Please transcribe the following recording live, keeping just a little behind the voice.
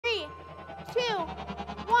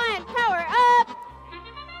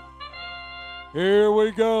Here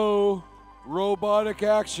we go. Robotic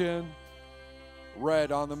action.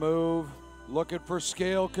 Red on the move. Looking for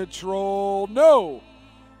scale control. No!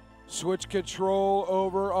 Switch control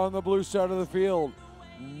over on the blue side of the field.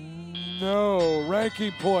 No.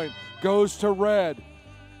 Ranking point goes to red.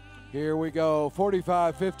 Here we go.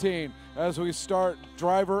 45-15 as we start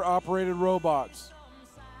driver-operated robots.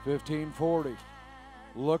 15-40.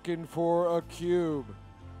 Looking for a cube.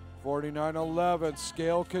 49-11.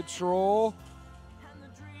 Scale control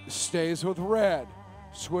stays with red.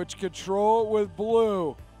 Switch control with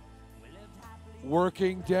blue.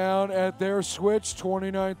 Working down at their switch,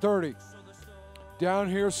 29-30. Down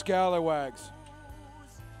here, Scalawags.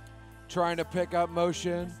 Trying to pick up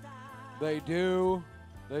motion. They do.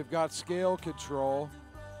 They've got scale control.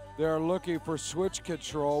 They're looking for switch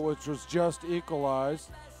control, which was just equalized.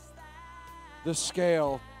 The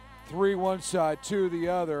scale, 3 one side, 2 the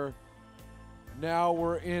other. Now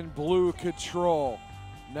we're in blue control.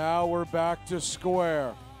 Now we're back to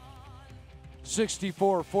square.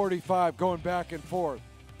 64-45, going back and forth.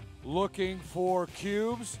 Looking for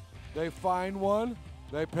cubes. They find one.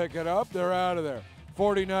 They pick it up. They're out of there.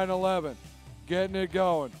 49-11, getting it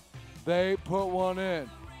going. They put one in.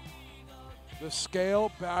 The scale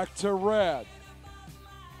back to red.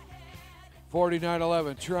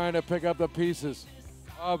 49-11, trying to pick up the pieces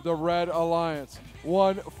of the red alliance.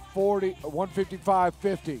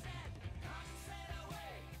 155-50.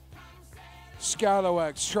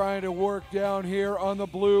 Scalawags trying to work down here on the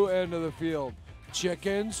blue end of the field.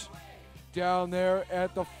 Chickens down there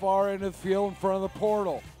at the far end of the field in front of the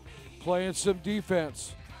portal. Playing some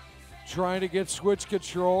defense. Trying to get switch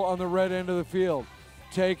control on the red end of the field.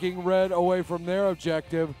 Taking red away from their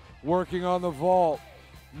objective. Working on the vault.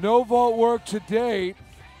 No vault work to date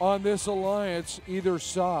on this alliance either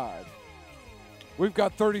side. We've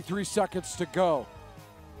got 33 seconds to go.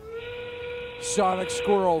 Sonic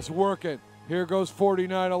Squirrels working. Here goes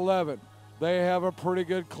 49-11. They have a pretty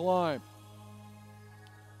good climb.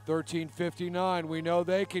 13:59, we know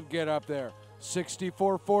they can get up there.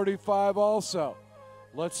 64-45 also.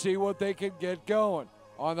 Let's see what they can get going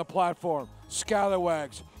on the platform.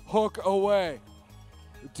 Scalawags, hook away.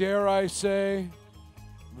 Dare I say,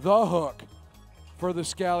 the hook for the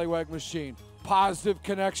Scalawag machine. Positive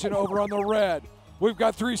connection over on the red. We've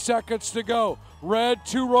got 3 seconds to go. Red,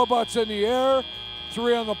 2 robots in the air,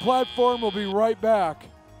 3 on the platform. We'll be right back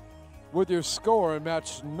with your score in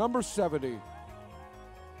match number 70.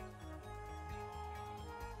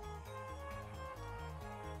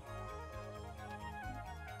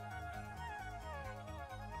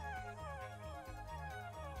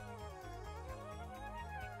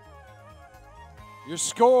 Your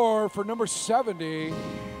score for number 70.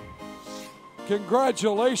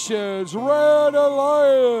 Congratulations, Red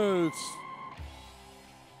Alliance.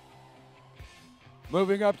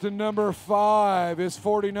 Moving up to number 5 is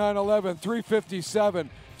 49-11, 357,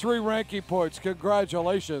 3 ranking points.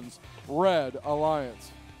 Congratulations, Red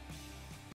Alliance.